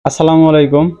আসসালামু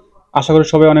আলাইকুম। আশা করি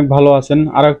সবাই অনেক ভালো আছেন।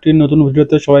 আর একটি নতুন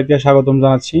ভিডিওতে সবাইকে স্বাগতম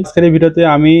জানাচ্ছি। আজকের এই ভিডিওতে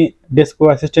আমি ডেস্কো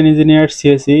অ্যাসিস্ট্যান্ট ইঞ্জিনিয়ার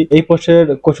সিএসি এই পোস্টের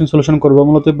কোশ্চেন সলিউশন করব।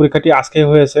 মূলত পরীক্ষাটি আজকে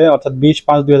হয়েছে, অর্থাৎ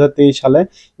 20/5/2023 সালে,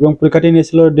 এবং পরীক্ষাটি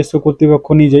নিয়েছিল ডেস্কো কর্তৃপক্ষ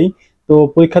নিজেই। তো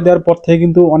পরীক্ষা দেওয়ার পর থেকে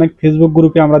কিন্তু অনেক ফেসবুক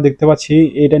গ্রুপে আমরা দেখতে পাচ্ছি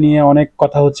এটা নিয়ে অনেক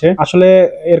কথা হচ্ছে। আসলে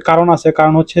এর কারণ আছে,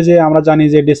 কারণ হচ্ছে যে আমরা জানি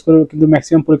যে ডেস্কোর কিন্তু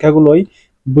ম্যাক্সিমাম পরীক্ষাগুলোই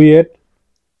বুয়েট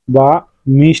বা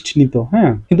মিস্ট নিত।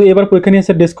 হ্যাঁ, কিন্তু এবার পরীক্ষা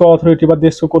নিয়েছে ডেস্কো অথরিটি বা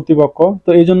ডেস্কো কর্তৃপক্ষ। তো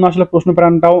এই জন্য আসলে প্রশ্ন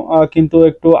প্যাটার্নটাও কিন্তু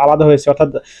একটু আলাদা হয়েছে, অর্থাৎ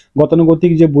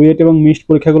গতানুগতিক যে বুয়েট এবং মিস্ট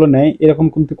পরীক্ষাগুলো নেয় এরকম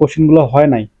কিন্তু কোশ্চেনগুলো হয়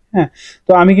নাই। হ্যাঁ,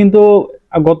 তো আমি কিন্তু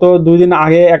গত 2 দিন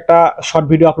আগে একটা শর্ট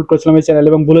ভিডিও আপলোড করেছিলাম এই চ্যানেলে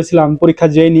এবং বলেছিলাম পরীক্ষা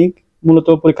যেই নিক মূলত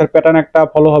পরীক্ষার প্যাটার্ন একটা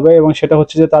ফলো হবে, এবং সেটা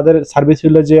হচ্ছে যে তাদের সার্ভিস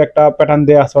ফিল্ডে যে একটা প্যাটার্ন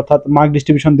দেওয়া আছে, অর্থাৎ মার্ক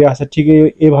ডিস্ট্রিবিউশন দেওয়া আছে, ঠিক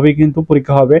এইভাবেই কিন্তু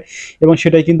পরীক্ষা হবে এবং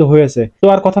সেটাই কিন্তু হয়েছে। তো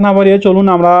আর কথা না বাড়িয়ে চলুন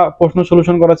আমরা প্রশ্ন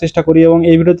সলিউশন করার চেষ্টা করি, এবং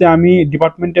এই ভিডিওতে আমি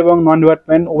ডিপার্টমেন্ট এবং নন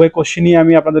ডিপার্টমেন্ট উভয় কোশ্চেনই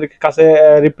আমি আপনাদের কাছে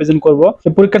রিপ্রেজেন্ট করব।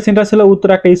 পরীক্ষার সেন্টার ছিল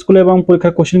উত্তর একটা স্কুলে এবং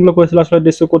পরীক্ষার কোশ্চেনগুলো করেছিল আসলে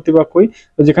ডেস্কো কর্তৃপক্ষই।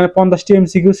 তো যেখানে 50টি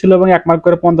এমসিকিউ ছিল এবং 1 মার্ক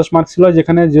করে 50 মার্ক ছিল,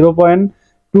 যেখানে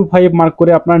 0.25 মার্ক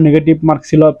করে আপনার নেগেটিভ মার্ক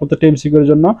ছিল প্রত্যেকটা এমসিকিউর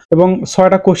জন্য, এবং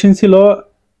 6টা কোশ্চেন ছিল।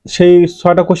 সেই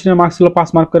 6টা কোশ্চেনের মার্ক ছিল 5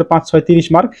 মার্ক করে, 5 6 30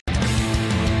 মার্ক।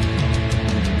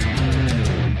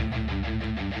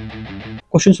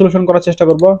 কোশ্চেন সলিউশন করার চেষ্টা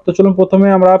করব। তো চলুন প্রথমে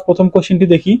আমরা প্রথম কোশ্চেনটি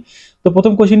দেখি। তো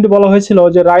প্রথম কোশ্চেনটি বলা হয়েছিল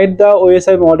যে write the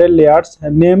OSI model layers,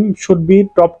 name should be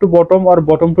top to bottom or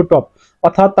bottom to top.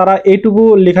 অর্থাৎ তারা এইটুকু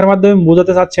লেখার মাধ্যমে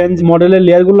বোঝাতে চাচ্ছেন যে মডেলের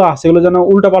লেয়ারগুলো আছে এগুলো যেন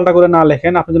উল্টাপাল্টা করে না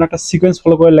লেখেন, আপনি যেন একটা সিকোয়েন্স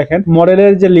ফলো করে লেখেন।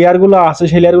 মডেলের যে লেয়ারগুলো আছে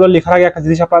সেই লেয়ারগুলো লেখার আগে একটা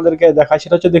জিনিস আপনাদেরকে দেখায়,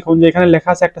 সেটা হচ্ছে দেখুন যে এখানে লেখা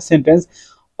আছে একটা sentence,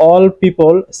 all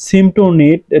people seem to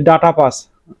need data pass.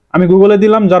 আমি গুগলে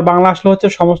দিলাম, যার বাংলা আসলে হচ্ছে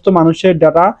সমস্ত মানুষের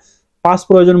ডাটা পাস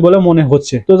প্রয়োজন বলে মনে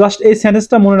হচ্ছে। তো জাস্ট এই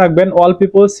সেন্টেন্সটা মনে রাখবেন, all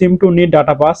people seem to need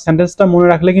data pass. সেন্টেন্সটা মনে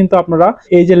রাখলে কিন্তু আপনারা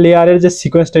এই যে লেয়ারের যে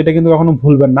সিকোয়েন্সটা এটা কিন্তু কখনো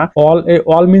ভুলবেন না।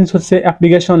 অল মিন্স হচ্ছে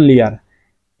application layer,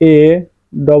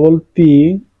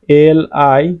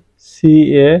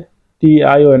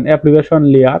 APPLICATION, application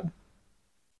layer.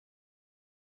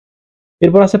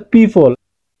 এরপর আছে পিপল,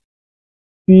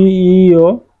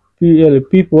 PEOPL,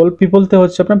 পিপল। পিপলতে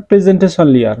হচ্ছে আপনার presentation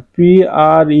layer,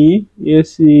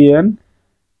 PRESENTATION,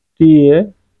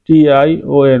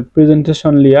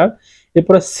 presentation layer.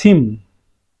 এরপরে সিম,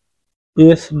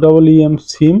 SEEM,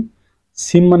 সিম।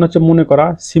 সিম মানে হচ্ছে মনে করা,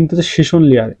 সিম হচ্ছে সেশন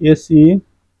লেয়ার,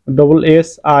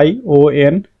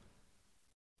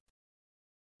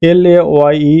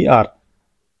 SESSIONLAYER।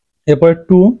 এরপরে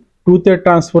টুতে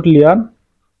transport layer,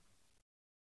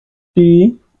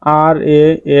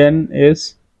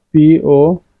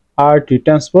 TRANSPORT,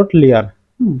 transport layer.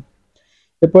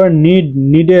 এরপর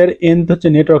নিডের এন্ড হচ্ছে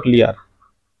নেটওয়ার্ক লেয়ার,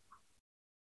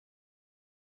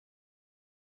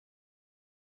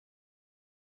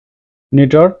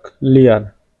 নেটওয়ার্ক লেয়ার।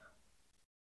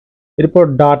 এরপর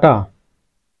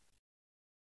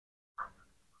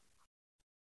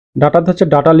ডাটাতে হচ্ছে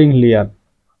data link layer,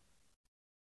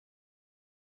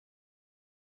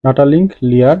 data link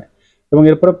layer. এবং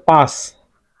এরপরে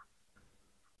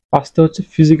পাসতে হচ্ছে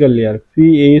physical layer,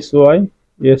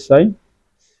 PHYSI,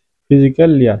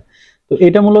 physical layer. তো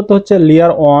এটা মূলত হচ্ছে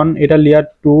লেয়ার 1, এটা লেয়ার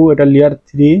 2, এটা লেয়ার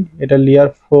 3, এটা লেয়ার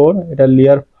 4, এটা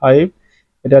লেয়ার 5,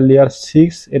 এটা লেয়ার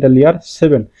 6, এটা লেয়ার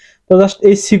 7। তো জাস্ট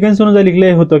এই সিকোয়েন্স অনুযায়ী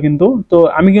লিখলেই হতো কিন্তু। তো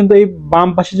আমি কিন্তু এই বাম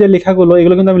পাশে যে লেখাগুলো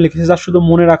এগুলো কিন্তু আমি লিখেছি জাস্ট শুধু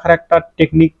মনে রাখার একটা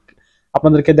টেকনিক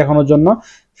আপনাদেরকে দেখানোর জন্য।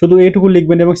 শুধু এইটুকু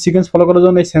লিখবেন এবং সিকোয়েন্স ফলো করার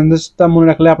জন্য এই সেন্টেন্সটা মনে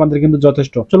রাখলে আপনাদের কিন্তু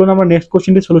যথেষ্ট। চলুন আমরা নেক্সট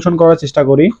কোশ্চেনটি সলিউশন করার চেষ্টা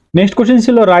করি। নেক্সট কোশ্চেন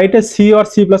ছিল write A C or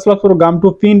C plus plus programme two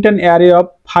print an array of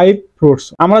 5 fruits.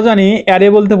 আমরা জানি অ্যারে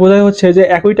বলতে বোঝায় হচ্ছে যে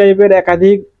একই টাইপের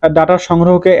একাধিক ডাটার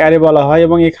সংগ্রহকে অ্যারে বলা হয়,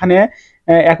 এবং এখানে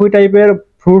একই টাইপের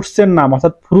ফ্রুটসের নাম,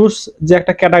 অর্থাৎ ফ্রুটস যে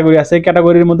একটা ক্যাটাগরি আছে এই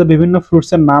ক্যাটাগরির মধ্যে বিভিন্ন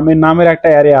ফ্রুটসের নাম, এই নামের একটা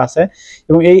অ্যারে আছে,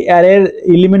 এবং এই অ্যারের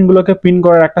এলিমেন্টগুলোকে প্রিন্ট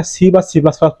করার একটা সি বা সি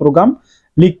প্লাস প্লাস প্রোগ্রাম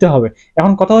লিখতে হবে।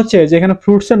 এখন কথা হচ্ছে যে এখানে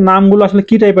ফ্রুটসের নামগুলো আসলে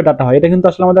কি টাইপের ডাটা হয়, এটা কিন্তু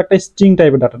আসলে আমাদের একটা স্ট্রিং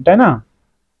টাইপের ডাটা, তাই না?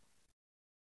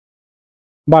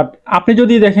 বাট আপনি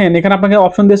যদি দেখেন এখানে আপনাকে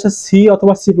অপশন দিয়েছে সি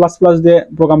অথবা সি প্লাস প্লাস দিয়ে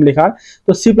প্রোগ্রাম লেখার।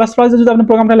 তো সি প্লাস প্লাস দিয়ে যদি আপনি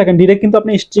প্রোগ্রামটা লেখেন ডিরেক্ট কিন্তু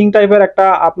আপনি স্ট্রিং টাইপের একটা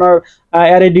আপনার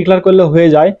অ্যারে ডিক্লেয়ার করলে হয়ে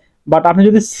যায়। বাট আপনি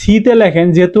যদি সিতে লেখেন,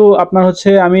 যেহেতু আপনার হচ্ছে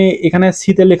আমি এখানে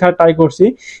সিতে লেখার ট্রাই করছি,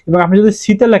 এবং আপনি যদি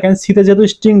সিতে লেখেন, সিতে যেহেতু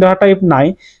স্ট্রিং ডাটা টাইপ নাই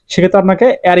সেক্ষেত্রে আপনাকে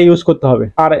অ্যারে ইউজ করতে হবে।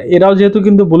 আর এরাও যেহেতু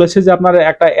কিন্তু বলেছে যে আপনার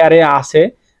একটা অ্যারে আছে,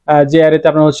 যে অ্যারেতে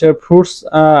আপনার হচ্ছে ফ্রুটস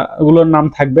গুলোর নাম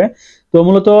থাকবে। তো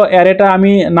মূলত অ্যারেটা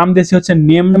আমি নাম দিয়েছি হচ্ছে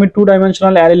নেম। আমি 2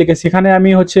 ডাইমেনশনাল অ্যারে লিখেছি, এখানে আমি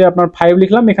হচ্ছে আপনার 5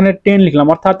 লিখলাম, এখানে 10 লিখলাম।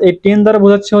 অর্থাৎ এই 10 দ্বারা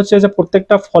বোঝাচ্ছে হচ্ছে যে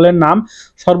প্রত্যেকটা ফলের নাম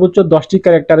সর্বোচ্চ 10টি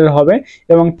ক্যারেক্টারের হবে,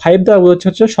 এবং 5 দ্বারা বোঝাচ্ছে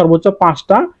হচ্ছে সর্বোচ্চ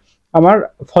 5টা আমার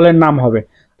ফলের নাম হবে।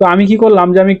 তো আমি কি করলাম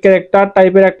যে আমি ক্যারেক্টার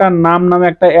টাইপের একটা নাম নামে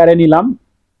একটা অ্যারে নিলাম,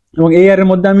 এবং এই অ্যারের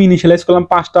মধ্যে আমি ইনিশিয়ালাইজ করলাম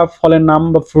 5টা ফলের নাম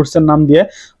বা ফ্রুটসের নাম দিয়ে,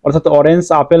 অর্থাৎ অরেঞ্জ,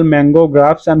 আপেল, ম্যাঙ্গো,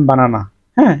 গ্রাপস অ্যান্ড বানানা।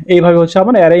 হ্যাঁ, এইভাবে হচ্ছে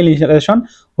আমার অ্যারে ইনিশিয়ালাইজেশন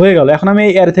হয়ে গেল। এখন আমি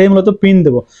এই অ্যারে থেকে মূলত প্রিন্ট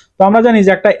দেবো। তো আমরা জানি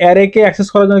যে একটা অ্যারেকে অ্যাক্সেস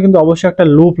করার জন্য কিন্তু অবশ্যই একটা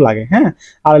লুপ লাগে। হ্যাঁ,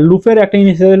 আর লুপের একটা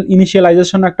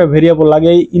ইনিশিয়ালাইজেশন একটা ভেরিয়েবল লাগে।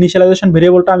 এই ইনিশিয়ালাইজেশন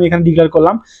ভেরিয়েবলটা আমি এখানে ডিক্লেয়ার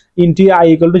করলাম ইন্টি i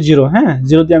 = 0। হ্যাঁ,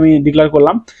 0 দিয়ে আমি ডিক্লেয়ার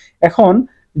করলাম। এখন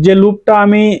যে লুপটা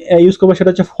আমি ইউজ করবো সেটা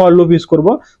হচ্ছে ফর লুপ ইউজ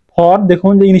করবো। ফর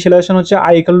দেখুন যে ইনিশিয়ালাইজেশন হচ্ছে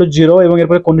i = 0 এবং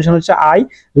এরপরে কন্ডিশন হচ্ছে i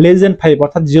 <5,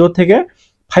 অর্থাৎ 0 থেকে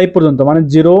 5 পর্যন্ত, মানে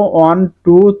 0 1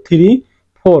 2 3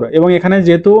 4। এবং এখানে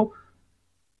যেহেতু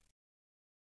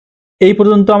এই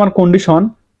পর্যন্ত আমার কন্ডিশন,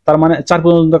 তার মানে 4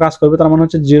 পর্যন্ত কাজ করবে, তার মানে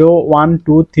হচ্ছে 0 1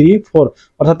 2 3 4,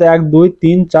 অর্থাৎ 1 2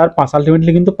 3 4 5,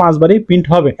 আলটিমেটলি কিন্তু 5 বারই প্রিন্ট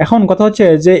হবে। এখন কথা হচ্ছে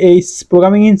যে এই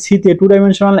প্রোগ্রামিং ইন সি তে 2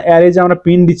 ডাইমেনশনাল অ্যারে যে আমরা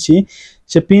প্রিন্ট দিচ্ছি,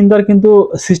 সে প্রিন্ট দেওয়ার কিন্তু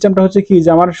সিস্টেমটা হচ্ছে কি যে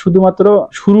আমার শুধুমাত্র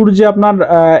শুরুর যে আপনার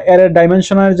অ্যারে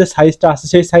ডাইমেনশনের যে সাইজটা আছে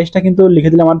সেই সাইজটা কিন্তু লিখে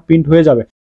দিলে আমার প্রিন্ট হয়ে যাবে।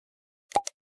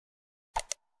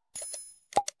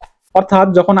 অর্থাৎ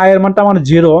যখন i এর মানটা আমার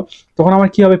 0, তখন আমার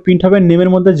কি হবে, প্রিন্ট হবে নেমের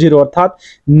মধ্যে 0, অর্থাৎ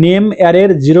নেম অ্যারের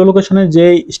 0 লোকেশনের যে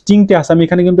স্ট্রিংটা আছে, আমি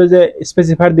এখানে কিন্তু যে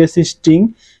স্পেসিফায়ার দিয়েছি স্ট্রিং,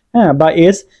 হ্যাঁ, বা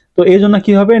এস, তো এই জন্য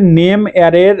কি হবে, নেম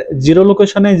অ্যারের 0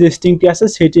 লোকেশনে যে স্ট্রিংটি আছে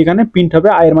সেটি এখানে প্রিন্ট হবে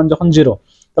i এর মান যখন 0।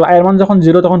 তাহলে i এর মান যখন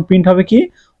 0 তখন প্রিন্ট হবে কি,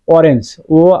 অরেঞ্জ,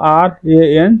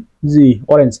 ORANG,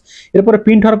 অরেঞ্জ। এরপরে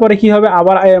প্রিন্ট হওয়ার পরে কি হবে,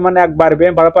 আবার i এর মান 1 বাড়বে,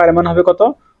 বাড়ার পর i এর মান হবে কত,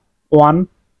 1।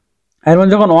 এর মানে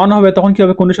যখন অন হবে তখন কি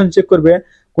হবে, কন্ডিশন চেক করবে।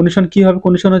 কন্ডিশন কি হবে,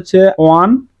 কন্ডিশন হচ্ছে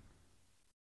 1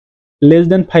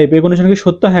 <5। এই কন্ডিশন কি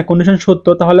সত্য? হ্যাঁ, কন্ডিশন সত্য।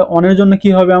 তাহলে অন এর জন্য কি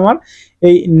হবে, আমার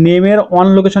এই নেমের অন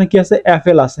লোকেশনে কি আছে,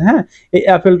 অ্যাপেল আছে। হ্যাঁ, এই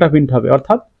অ্যাপেলটা প্রিন্ট হবে,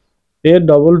 অর্থাৎ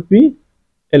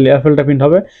APPL, অ্যাপেলটা প্রিন্ট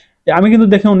হবে। আমি কিন্তু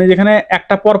দেখুন যেখানে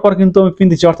একটা পর পর কিন্তু আমি প্রিন্ট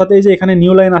দিচ্ছি, অর্থাৎ এই যে এখানে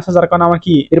নিউ লাইন আসে, যার কারণে আমার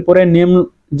কি এরপরে নেম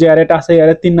যে অ্যারেটা আছে,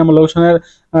 অ্যারে 3 নম্বর লোকেশনের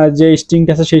যে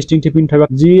স্ট্রিংটা আছে সেই স্ট্রিংটি প্রিন্ট হবে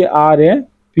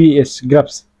GRAPS,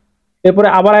 গ্রাপস। এরপরে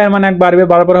আবার এর মান 1 বাড়বে,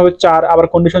 বাড়ার পর হবে 4, আবার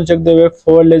কন্ডিশন চেক দেবে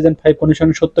 4 <5, কন্ডিশন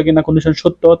সত্য কিনা, কন্ডিশন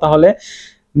সত্য, তাহলে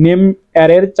নেম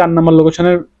অ্যারের 4 নম্বর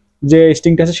লোকেশনের যে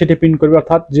স্ট্রিংটা আছে সেটা প্রিন্ট করবে,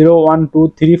 অর্থাৎ 0 1 2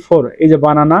 3 4, এই যে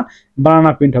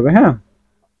বানানা প্রিন্ট হবে। হ্যাঁ,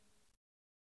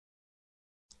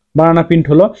 বানানা প্রিন্ট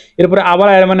হলো। এরপরে আবার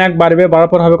এর মান 1 বাড়বে, বাড়ার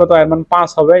পর হবে কত, এর মান 5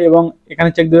 হবে, এবং এখানে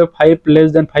চেক দেবে 5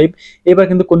 <5। এবার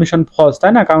কিন্তু কন্ডিশন ফলস,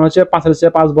 তাই না, কারণ হচ্ছে 5 এর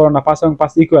চেয়ে 5 বড় না, 5 এবং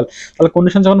 5 ইকুয়াল। তাহলে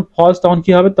কন্ডিশন যখন ফলস তখন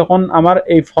কি হবে, তখন আমার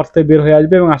এই ফলস থেকে বের হয়ে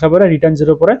আসবে এবং আশা করে রিটার্ন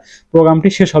 0 পরে প্রোগ্রামটি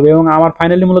শেষ হবে, এবং আমার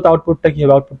ফাইনালি মূলত আউটপুটটা কি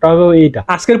হবে, আউটপুটটা হবে এইটা।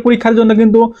 আজকের পরীক্ষার জন্য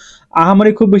কিন্তু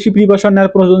আহামরি খুব বেশি প্রিপারেশন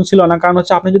নেওয়ার প্রয়োজন ছিল না, কারণ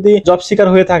হচ্ছে আপনি যদি জব সিকার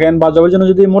হয়ে থাকেন বা জবের জন্য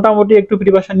যদি মোটামুটি একটু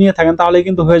প্রিপারেশন নিয়ে থাকেন তাহলে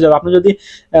কিন্তু হয়ে যাবে। আপনি যদি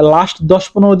লাস্ট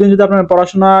 10-15 দিন যদি আপনার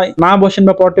পড়াশোনা না বসেন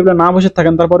বা পড়া টেবিলে না বসে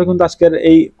থাকেন, তারপরে কিন্তু আজকের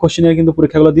এই কোশ্চেনের কিন্তু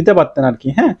পরীক্ষাগুলো দিতে পারতেন আর কি।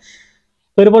 হ্যাঁ,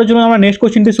 তো এরপরে যদি আমরা নেক্সট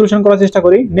কোশ্চেনটি সলিউশন করার চেষ্টা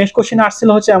করি। নেক্সট কোশ্চেনে আসছিল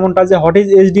হচ্ছে এমনটা যে what is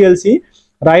HDLC,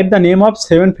 write the name of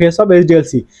 7 phase of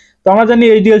HDLC। তো আমরা জানি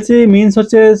HDLC মিনস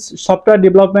হচ্ছে সফটওয়্যার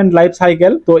ডেভেলপমেন্ট লাইফ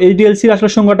সাইকেল। তো HDLC এর আসলে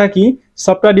সংজ্ঞাটা কি,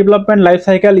 software development life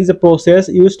cycle is a process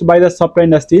used by the software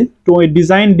industry two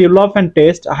design, develop and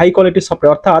test high quality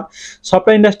software. অর্থাৎ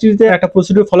সফটওয়্যার ইন্ডাস্ট্রিতে একটা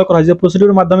প্রসিডিউর ফলো করা হয়, যে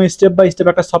প্রসিডিউরের মাধ্যমে স্টেপ বাই স্টেপ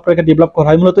একটা সফটওয়্যারকে ডেভেলপ করা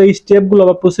হয়। মূলত এই স্টেপগুলো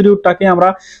বা প্রসিডিউরটাকে আমরা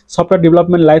সফটওয়্যার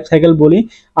ডেভেলপমেন্ট লাইফ সাইকেল বলি।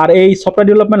 আর এই সফটওয়্যার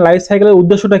ডেভেলপমেন্ট লাইফ সাইকেলের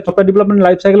উদ্দেশ্যটা, সফটওয়্যার ডেভেলপমেন্ট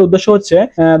লাইফ সাইকেলের উদ্দেশ্য হচ্ছে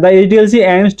the HDLC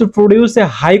aims to produce a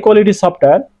high quality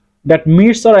software that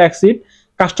meets or exceed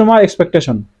customer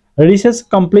expectation, reaches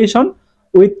completion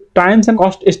with times and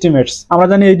cost estimates। আমরা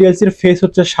জানি HDLC এর ফেজ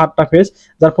হচ্ছে 7টা ফেজ,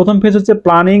 যার প্রথম ফেজ হচ্ছে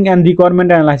planning and requirement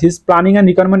analysis. Planning and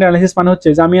requirement analysis মানে হচ্ছে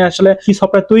যে আমি আসলে কি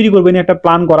সফটওয়্যার তৈরি করব, এই একটা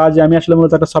প্ল্যান করা, যে আমি আসলে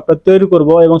মূলত একটা সফটওয়্যার তৈরি করব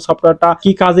এবং সফটওয়্যারটা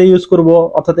কি কাজে ইউজ করব,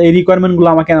 অর্থাৎ এই রিকোয়ারমেন্ট গুলো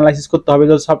আমাকে অ্যানালাইসিস করতে হবে,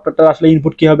 যে সফটওয়্যারটা আসলে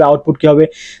ইনপুট কি হবে, আউটপুট কি হবে।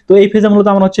 তো এই ফেজে মূলত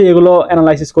আমরা হচ্ছে এগুলো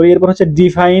অ্যানালাইসিস করি। এরপর হচ্ছে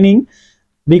ডিফাইনিং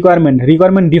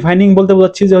রিকোয়ারমেন্ট ডিফাইনিং বলতে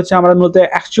বোঝাচ্ছি যে হচ্ছে আমরা মূলত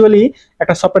অ্যাকচুয়ালি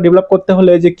একটা সফটওয়্যার ডেভেলপ করতে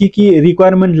হলে যে কি কি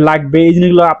রিকোয়ারমেন্ট লাগবে এই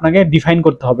জিনিসগুলো আপনাকে ডিফাইন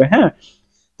করতে হবে। হ্যাঁ,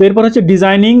 তো এরপর হচ্ছে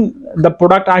ডিজাইনিং দ্য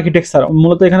প্রোডাক্ট আর্কিটেকচার।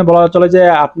 মূলত এখানে বলা চলে যে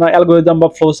আপনার অ্যালগোরিদম বা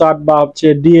ফ্লোচার্ট বা হচ্ছে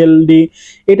DLD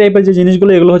এই টাইপের যে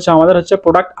জিনিসগুলো, এগুলো হচ্ছে আমাদের হচ্ছে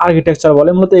প্রোডাক্ট আর্কিটেকচার বলে।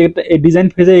 মূলত এই ডিজাইন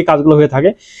ফেজে এই কাজগুলো হয়ে থাকে।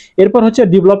 এরপর হচ্ছে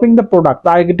ডেভেলপিং দ্য প্রোডাক্ট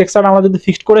আর্কিটেকচার আমরা যদি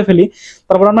ফিক্সড করে ফেলি,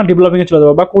 তারপর আমরা ডেভেলপিং এ চলে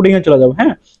যাবো বা কোডিং এ চলে যাবো।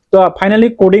 হ্যাঁ, তো ফাইনালি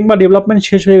কোডিং বা ডেভেলপমেন্ট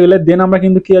শেষ হয়ে গেলে দেন আমরা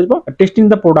কিন্তু কি আসবো, টেস্টিং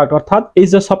দ্য প্রোডাক্ট। অর্থাৎ এই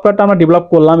যে সফটওয়্যারটা আমরা ডেভেলপ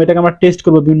করলাম এটাকে আমরা টেস্ট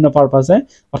করবো বিভিন্ন পারপাসে।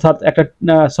 অর্থাৎ একটা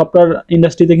সফটওয়্যার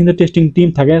ইন্ডাস্ট্রিতে কিন্তু টেস্টিং টিম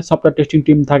থাকে, সফটওয়্যার টেস্টিং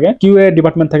টিম থাকে, QA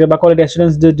ডিপার্টমেন্ট থাকে বা কোয়ালিটি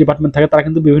অ্যাসুরেন্স যে ডিপার্টমেন্ট থাকে, তারা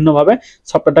কিন্তু বিভিন্নভাবে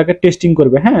সফটওয়্যারটাকে টেস্টিং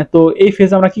করবে। হ্যাঁ, তো এই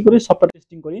ফেজে আমরা কি করি, সফটওয়্যার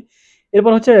টেস্টিং করি।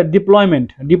 এরপর হচ্ছে ডিপ্লয়মেন্ট।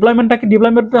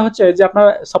 ডিপ্লয়মেন্টটা হচ্ছে যে আপনার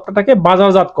সফটওয়্যারটাকে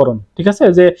বাজারজাতকরণ, ঠিক আছে,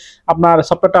 যে আপনার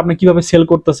সফটওয়্যারটা আপনি কিভাবে সেল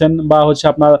করতেছেন, বা হচ্ছে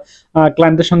আপনার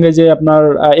ক্লায়েন্টের সঙ্গে যে আপনার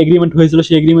এগ্রিমেন্ট হয়েছিল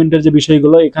সেই এগ্রিমেন্টের যে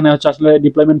বিষয়গুলো এখানে হচ্ছে আসলে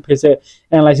ডিপ্লয়মেন্ট ফেজে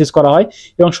অ্যানালাইসিস করা হয়।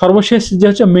 এবং সর্বশেষ যে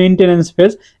হচ্ছে মেইনটেনেন্স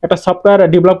ফেজ। একটা সফটওয়্যার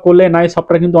ডেভেলপ করলে নাই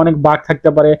সফটওয়্যার কিন্তু অনেক বাগ থাকতে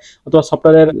পারে অথবা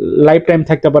সফটওয়্যারের লাইফ টাইম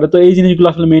থাকতে পারে, তো এই জিনিসগুলো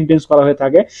আসলে মেইনটেনেন্স করা হয়ে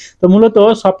থাকে। তো মূলত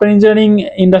সফটওয়্যার ইঞ্জিনিয়ারিং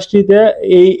ইন্ডাস্ট্রিতে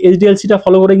এই এইচডিএলসিটা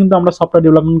ফলো করে কিন্তু আমরা সফটওয়্যার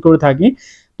ডেভেলপমেন্ট করে থাকি।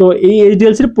 তো এই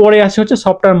এইচডিএলসির পরে আসে হচ্ছে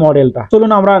সফটওয়্যার মডেলটা।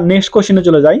 চলুন আমরা নেক্সট কোশ্চেনে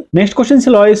চলে যাই। নেক্সট কোশ্চেন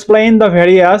ছিল explain the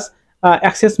various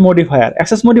access modifier.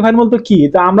 Access modifier বলতে কি,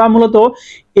 তা আমরা মূলত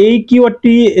এই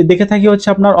কিওয়ার্ডটি দেখে থাকি হচ্ছে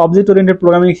আপনার অবজেক্ট ওরিয়েন্টেড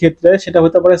প্রোগ্রামিং ক্ষেত্রে, সেটা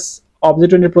হতে পারে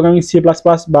object oriented programming C plus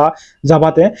plus বা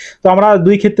জাভাতে। তো আমরা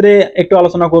দুই ক্ষেত্রে একটু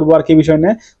আলোচনা করবো আর কি বিষয়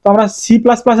নিয়ে। তো আমরা সি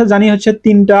প্লাস প্লাসে জানি হচ্ছে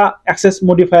তিনটা অ্যাক্সেস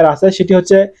মডিফায়ার আছে, সেটি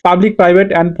হচ্ছে public, private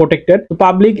and protected.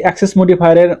 Public access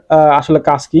মডিফায়ারের আসলে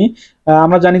কাজ কি,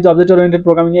 আমরা জানি যে অবজেক্ট ওরিয়েন্টেড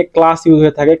প্রোগ্রামিং এ ক্লাস ইউজ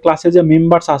হয়ে থাকে। ক্লাসে যে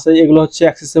মেম্বারস আছে এগুলো হচ্ছে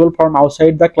accessible from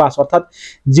outside the class, অর্থাৎ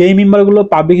যেই মেম্বারগুলো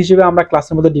পাবলিক হিসেবে আমরা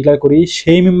ক্লাসের মধ্যে ডিক্লেয়ার করি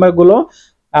সেই মেম্বারগুলো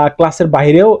ক্লাসের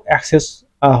বাইরেও অ্যাক্সেস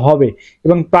হবে।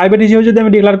 এবং প্রাইভেট হিসেবে যদি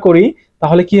আমি ডিক্লেয়ার করি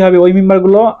তাহলে কি হবে, ওই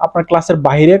মেম্বারগুলো আপনার ক্লাসের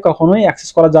বাইরে কখনোই অ্যাক্সেস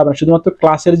করা যাবে না। শুধুমাত্র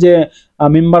ক্লাসের যে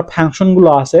মেম্বার ফাংশনগুলো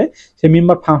আছে সেই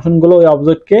মেম্বার ফাংশনগুলো ওই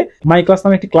অবজেক্টকে, মাই ক্লাস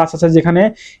নামে একটি ক্লাস আছে যেখানে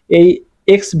এই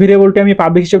এক্স ভেরিয়েবলটি আমি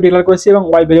পাবলিক হিসেবে ডিক্লেয়ার করেছি এবং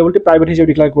ওয়াই ভেরিয়েবলটি প্রাইভেট হিসেবে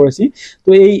ডিক্লেয়ার করেছি। তো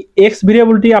এই এক্স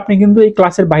ভেরিয়েবলটি আপনি কিন্তু এই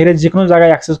ক্লাসের বাইরে যে কোনো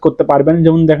জায়গায় অ্যাক্সেস করতে পারবেন।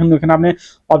 যেমন দেখেন এখানে আপনি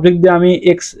অবজেক্ট দিয়ে আমি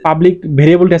এক্স পাবলিক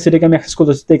ভেরিয়েবলটি আছে সেটাকে আমি অ্যাক্সেস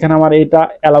করতেছি, তো এখানে আমার এটা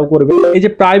অ্যালাউ করবে। এই যে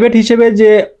প্রাইভেট হিসেবে যে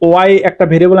ওয়াই একটা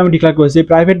ভেরিয়েবল আমি ডিক্লেয়ার করেছি, এই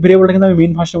প্রাইভেট ভেরিয়েবলটা কিন্তু আমি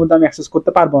মেইন ফাংশনের মধ্যে আমি অ্যাক্সেস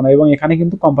করতে পারবো না, এবং এখানে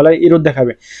কিন্তু কম্পাইলার এরর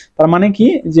দেখাবে। তার মানে কি,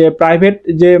 যে প্রাইভেট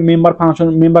যে মেম্বার ফাংশন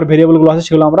মেম্বার ভেরিয়েবলগুলো আছে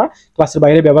সেগুলো আমরা ক্লাসের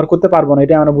বাইরে ব্যবহার করতে পারবো না,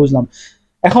 এটা আমরা বুঝলাম।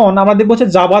 এখন আমরা দেখবো হচ্ছে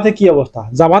জাভাতে কি অবস্থা।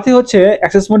 জাভাতে হচ্ছে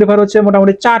অ্যাক্সেস মডিফায়ার হচ্ছে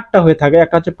মোটামুটি চারটা হয়ে থাকে,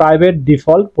 একটা হচ্ছে private,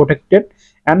 default, protected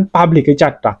and public, এই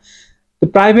চারটা। তো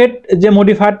প্রাইভেট যে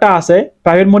মডিফায়ারটা আছে,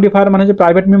 প্রাইভেট মডিফায়ার মানে যে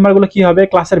প্রাইভেট মেম্বারগুলো কি হবে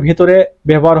ক্লাসের ভেতরে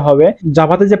ব্যবহার হবে।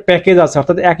 জাভাতে যে প্যাকেজ আছে,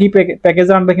 অর্থাৎ একই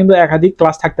প্যাকেজের আন্ডারে কিন্তু একাধিক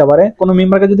ক্লাস থাকতে পারে। কোনো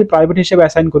মেম্বারকে যদি প্রাইভেট হিসেবে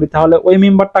অ্যাসাইন করি তাহলে ওই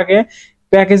মেম্বারটাকে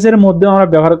প্যাকেজের মধ্যে আমরা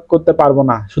ব্যবহার করতে পারবো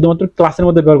না, শুধুমাত্র ক্লাসের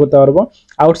মধ্যে ব্যবহার করতে পারবো।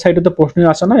 আউটসাইডে তো প্রশ্নই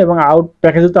আসে না, এবং আউট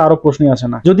প্যাকেজে তো আরো প্রশ্নই আসে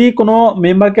না। যদি কোনো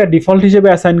মেম্বারকে ডিফল্ট হিসেবে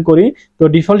অ্যাসাইন করি, তো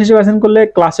ডিফল্ট হিসেবে অ্যাসাইন করলে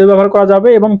ক্লাসে ব্যবহার করা যাবে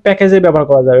এবং প্যাকেজে ব্যবহার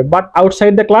করা যাবে, বাট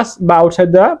আউটসাইড দ্য ক্লাস বা আউটসাইড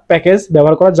দ্য প্যাকেজ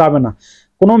ব্যবহার করা যাবে না।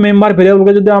 কোনো মেম্বার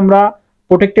ভেরিয়েবলকে যদি আমরা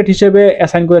প্রোটেক্টেড হিসেবে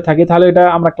অ্যাসাইন করে থাকি তাহলে এটা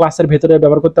আমরা ক্লাসের ভেতরে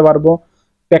ব্যবহার করতে পারবো,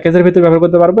 প্যাকেজের ভেতরে ব্যবহার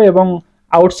করতে পারবো, এবং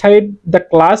আউটসাইড দ্য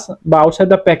ক্লাস বা আউটসাইড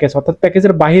দ্য প্যাকেজ, অর্থাৎ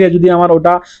প্যাকেজের বাইরে যদি আমার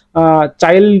ওটা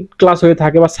চাইল্ড ক্লাস হয়ে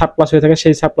থাকে বা সাব ক্লাস হয়ে থাকে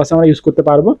সেই সাব ক্লাসে আমরা ইউজ করতে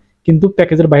পারবো, কিন্তু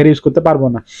প্যাকেজের বাইরে ইউজ করতে পারবো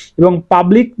না। এবং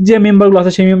পাবলিক যে মেম্বারগুলো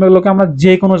আছে সেই মেম্বারগুলোকে আমরা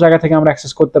যে কোনো জায়গা থেকে আমরা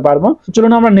অ্যাক্সেস করতে পারবো।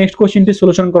 চলুন আমরা নেক্সট কোশ্চেনটি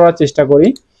সলিউশন করার চেষ্টা করি।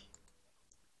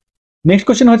 নেক্সট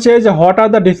কোশ্চেন হচ্ছে যে what are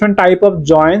the different type of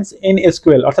Joints in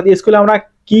SQL, অর্থাৎ এসকিউএল আমরা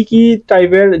কি কি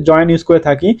টাইপের জয়েন ইউজ করে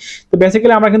থাকি। তো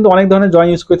বেসিক্যালি আমরা কিন্তু অনেক ধরনের জয়েন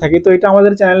ইউজ করে থাকি। তো এটা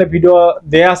আমাদের চ্যানেলে ভিডিও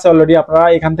দেয়া আছে অলরেডি, আপনারা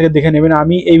এখান থেকে দেখে নেবেন।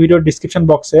 আমি এই ভিডিওর ডিসক্রিপশন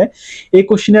বক্সে এই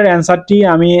কোশ্চেনের অ্যান্সারটি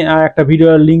আমি একটা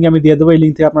ভিডিওর লিঙ্ক আমি দিয়ে দেবো, এই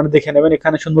লিঙ্ক থেকে আপনারা দেখে নেবেন।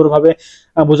 এখানে সুন্দরভাবে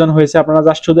বোঝানো হয়েছে, আপনারা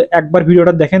জাস্ট শুধু একবার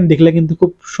ভিডিওটা দেখেন, দেখলে কিন্তু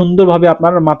খুব সুন্দরভাবে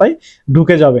আপনার মাথায়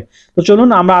ঢুকে যাবে। তো চলুন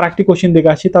আমরা আরেকটি কোশ্চেন দেখে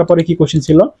আসি। তারপরে কি কোশ্চেন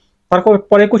ছিল,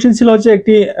 তারপরে কোশ্চেন ছিল হচ্ছে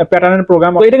একটি প্যাটার্নের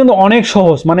প্রোগ্রাম। এটা কিন্তু অনেক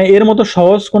সহজ, মানে এর মতো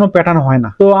সহজ কোনো প্যাটার্ন হয় না।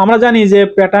 তো আমরা জানি যে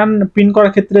প্যাটার্ন প্রিন্ট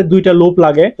করার ক্ষেত্রে দুইটা লুপ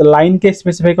লাগে। লাইনকে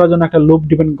স্পেসিফাই করার জন্য একটা লুপ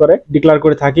ডিপেন্ড করে ডিক্লেয়ার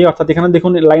করে থাকি, অর্থাৎ এখানে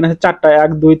দেখুন লাইন আছে চারটা,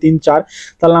 1 2 3 4,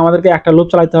 তাহলে আমাদেরকে একটা লুপ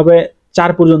চালাতে হবে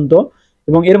 4 পর্যন্ত।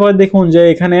 এবং এরপরে দেখুন যে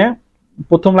এখানে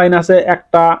প্রথম লাইন আছে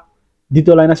একটা,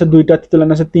 দ্বিতীয় লাইন আছে 2টা, তৃতীয়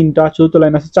লাইন আছে 3টা, চতুর্থ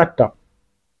লাইন আছে 4টা।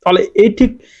 তাহলে এই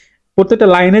ঠিক প্রত্যেকটা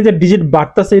লাইনে যে ডিজিট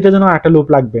বাড়তেছে এটার জন্য একটা লুপ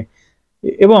লাগবে।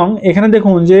 এবং এখানে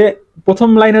দেখুন যে প্রথম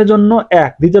লাইনের জন্য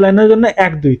 1, দ্বিতীয় লাইনের জন্য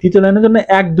 1 2, তৃতীয় লাইনের জন্য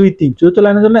 1 2 3, চতুর্থ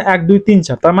লাইনের জন্য 1 2 3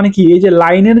 4। তার মানে কি, এই যে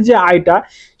লাইনের যে আইটা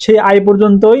সেই আই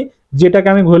পর্যন্তই যেটাকে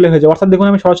আমি ঘুরলে হয়ে যায়। অর্থাৎ দেখুন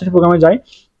আমি সরাসরি প্রোগ্রামে যাই,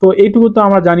 তো এইটুকু তো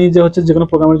আমরা জানি যে হচ্ছে যে কোনো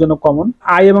প্রোগ্রামের জন্য কমন।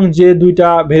 আই এবং যে দুইটা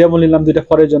ভেরিয়েবল নিলাম দুইটা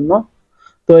ফরের জন্য,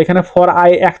 তো এখানে ফর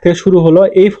আই 1 থেকে শুরু হলো,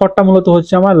 এই ফরটা মূলত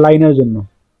হচ্ছে আমার লাইনের জন্য,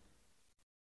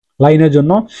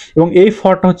 এবং এই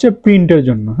ফরটা হচ্ছে প্রিন্টের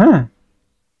জন্য। হ্যাঁ,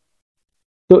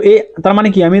 তো এই তার মানে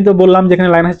কি, আমি তো বললাম যেখানে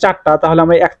লাইন আছে 4টা, তাহলে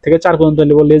আমরা 1 থেকে 4 পর্যন্ত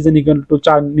নেব, লেস দেন ইকুয়াল টু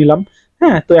 4 নিলাম।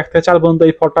 হ্যাঁ, তো 1 থেকে 4 পর্যন্ত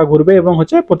এই ফরটা ঘুরবে এবং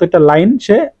হচ্ছে প্রত্যেকটা লাইন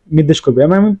সে নির্দেশ করবে।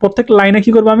 আমি প্রত্যেকটা লাইনে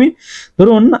কি করবো, আমি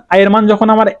ধরুন আই এর মান যখন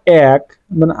আমার 1,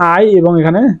 মানে আই এবং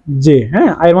এখানে জে,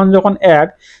 হ্যাঁ আই এর মান যখন 1,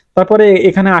 তারপরে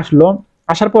এখানে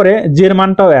আসার পরে জে এর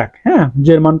মানটাও 1, হ্যাঁ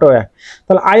জে এর মানটাও 1,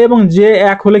 তাহলে আই এবং জে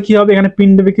 1 হলে কি হবে, এখানে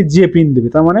প্রিন্ট দেবে কি, জে প্রিন্ট দেবে।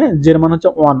 তার মানে জে এর মান হচ্ছে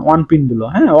 1 প্রিন্ট দিল।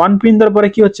 হ্যাঁ, 1 প্রিন্ট দেওয়ার পরে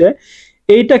কি হচ্ছে,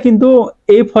 এইটা কিন্তু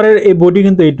এই ফরের এই বডি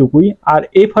কিন্তু এইটুকুই, আর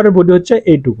এই ফরের বডি হচ্ছে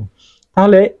এইটুকু।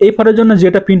 তাহলে এই ফরের জন্য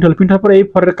যেটা প্রিন্ট হলো, প্রিন্ট হওয়ার পরে এই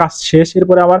ফরের কাজ শেষ।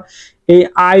 এরপরে আবার এই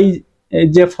আই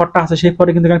যে ফরটা আছে সেই ফরে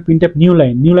কিন্তু এখানে print new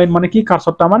line, new line মানে কি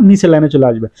কার্সরটা আমার নিচের লাইনে চলে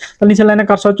আসবে। তাহলে নিচের লাইনে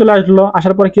কার্সর চলে আসলো,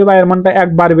 আসার পরে কি হবে আয়ের মানটা 1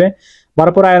 বাড়বে,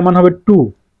 বাড়ার পরে আয়ের মান হবে 2,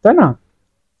 তাই না,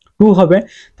 2 হবে।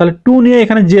 তাহলে 2 নিয়ে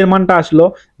এখানে যে এর মানটা আসলো,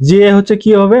 যে হচ্ছে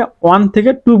কি হবে 1 থেকে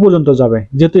 2 পর্যন্ত যাবে,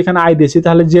 যেহেতু এখানে আই দিয়েছি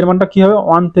তাহলে যে এর মানটা কি হবে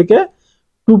 1 থেকে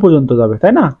 2 পর্যন্ত যাবে,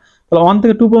 তাই না। তাহলে 1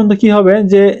 থেকে 2 পর্যন্ত কি হবে,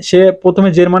 যে সে প্রথমে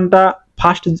যে এর মানটা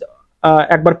ফার্স্ট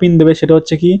একবার পিন দেবে, সেটা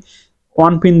হচ্ছে কি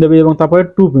 1 পিন দেবে এবং তারপরে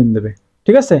 2 পিন দেবে,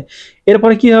 ঠিক আছে।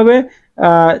 এরপরে কি হবে,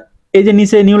 এই যে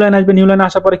নিচে নিউ লাইন আসবে, নিউ লাইন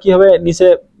আসার পরে কি হবে নিচে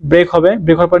ব্রেক হবে,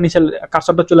 ব্রেক হওয়ার পরে নিচে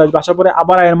কার্সরটা চলে আসবে, আসার পরে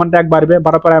আবার আয়ের মানটা 1 বাড়বে,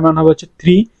 বাড়ার পরে আয়ের মান হবে হচ্ছে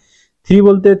 3। 3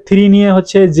 বলতে 3 নিয়ে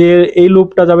হচ্ছে যে এই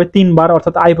লুপটা যাবে 3 বার,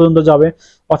 অর্থাৎ আই পর্যন্ত যাবে,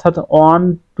 অর্থাৎ 1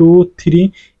 2 3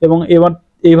 এবং এবার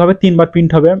এইভাবে 3 বার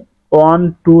প্রিন্ট হবে, 1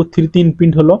 2 3 3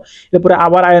 প্রিন্ট হলো। এরপরে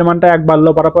আবার আয়ের মানটা 1 বাড়লো,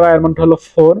 বাড়ার পরে আয়ের মানটা হলো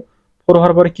 4। 4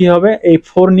 হওয়ার পরে কি হবে, এই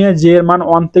 4 নিয়ে যে এর মান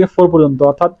 1 থেকে 4 পর্যন্ত,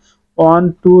 অর্থাৎ 1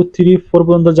 2 3 4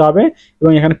 পর্যন্ত যাবে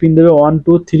এবং এখানে পিন দেবে 1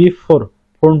 2 3 4,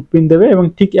 4 পিন দেবে এবং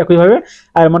ঠিক একইভাবে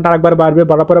আয়ের মানটা আরেকবার বাড়বে,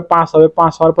 বাড়ার পরে 5 হবে,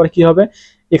 5 হওয়ার পরে কি হবে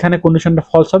এখানে কন্ডিশনটা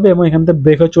ফলস হবে এবং এখান থেকে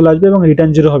ব্রেক হয়ে চলে আসবে এবং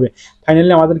রিটার্ন 0 হবে।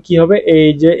 ফাইনালি আমাদের কি হবে, এই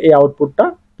যে এই আউটপুটটা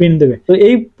প্রিন্ট দেবে। তো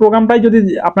এই প্রোগ্রামটাই যদি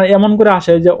আপনার এমন করে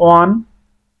আসে যে 1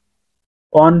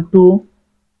 1 2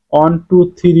 1 2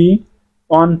 3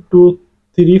 1 2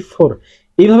 3 4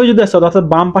 এইভাবে যদি আসতো, অর্থাৎ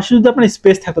বাম পাশে যদি আপনার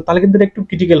স্পেস থাকতো তাহলে কিন্তু একটু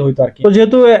ক্রিটিক্যাল হইতো আর কি। তো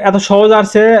যেহেতু এত সহজ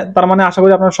আসছে তার মানে আশা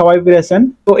করি আপনারা সবাই পেরেছেন।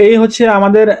 তো এই হচ্ছে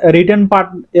আমাদের রিটেন পার্ট।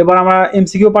 এবার আমরা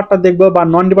এমসিকিউ পার্টটা দেখবো বা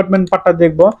নন ডিপার্টমেন্ট পার্টটা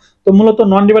দেখবো। তো মূলত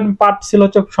নন ডিপার্টমেন্ট পার্ট ছিল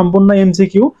হচ্ছে সম্পূর্ণ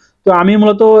এমসিকিউ। তো আমি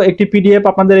মূলত একটি পিডিএফ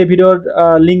আপনাদের এই ভিডিওর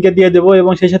লিঙ্কে দিয়ে দেবো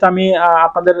এবং সেই সাথে আমি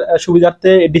আপনাদের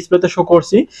সুবিধার্থে ডিসপ্লেতে শো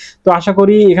করছি। তো আশা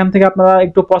করি এখান থেকে আপনারা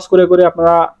একটু পজ করে করে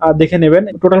আপনারা দেখে নেবেন।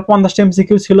 টোটাল 50টা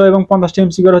এমসিকিউ ছিল এবং 50টা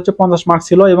এমসিকিউ হচ্ছে 50 মার্ক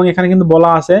ছিল এবং এখানে কিন্তু বলা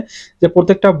আছে যে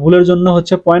প্রত্যেকটা ভুলের জন্য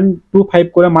হচ্ছে 0.25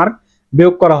 করে মার্ক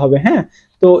বিয়োগ করা হবে। হ্যাঁ,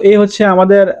 তো এই হচ্ছে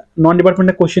আমাদের নন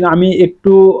ডিপার্টমেন্টের কোশ্চেন। আমি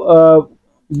একটু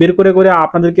বের করে করে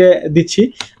আপনাদেরকে দিচ্ছি,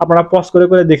 আপনারা পজ করে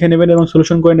করে দেখে নেবেন এবং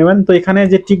সলিউশন করে নেবেন। তো এখানে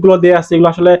যে টিকগুলো দেওয়া আছে এগুলো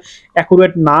আসলে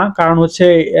অ্যাকুরেট না, কারণ হচ্ছে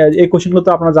এই কোশ্চেনগুলো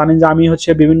তো আপনারা জানেন যে আমি হচ্ছে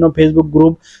বিভিন্ন ফেসবুক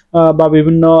গ্রুপ বা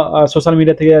বিভিন্ন সোশ্যাল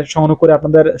মিডিয়া থেকে সংগ্রহ করে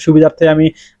আপনাদের সুবিধার্থে আমি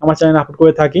আমার চ্যানেলে আপলোড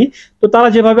করে থাকি। তো তারা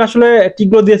যেভাবে আসলে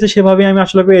টিকগুলো দিয়েছে সেভাবেই আমি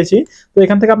আসলে পেয়েছি। তো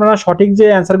এখান থেকে আপনারা সঠিক যে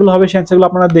অ্যান্সারগুলো হবে সেই অ্যান্সারগুলো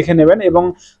আপনারা দেখে নেবেন এবং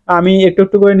আমি একটু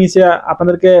একটু করে নিচে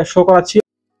আপনাদেরকে শো করাচ্ছি।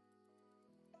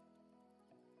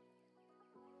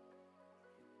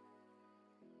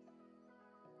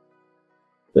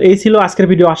 তো এই ছিল আজকের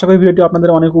ভিডিও। আশা করি ভিডিওটি আপনাদের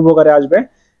অনেক উপকারে আসবে।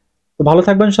 তো ভালো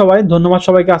থাকবেন সবাই, ধন্যবাদ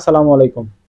সবাইকে, আসসালামু আলাইকুম।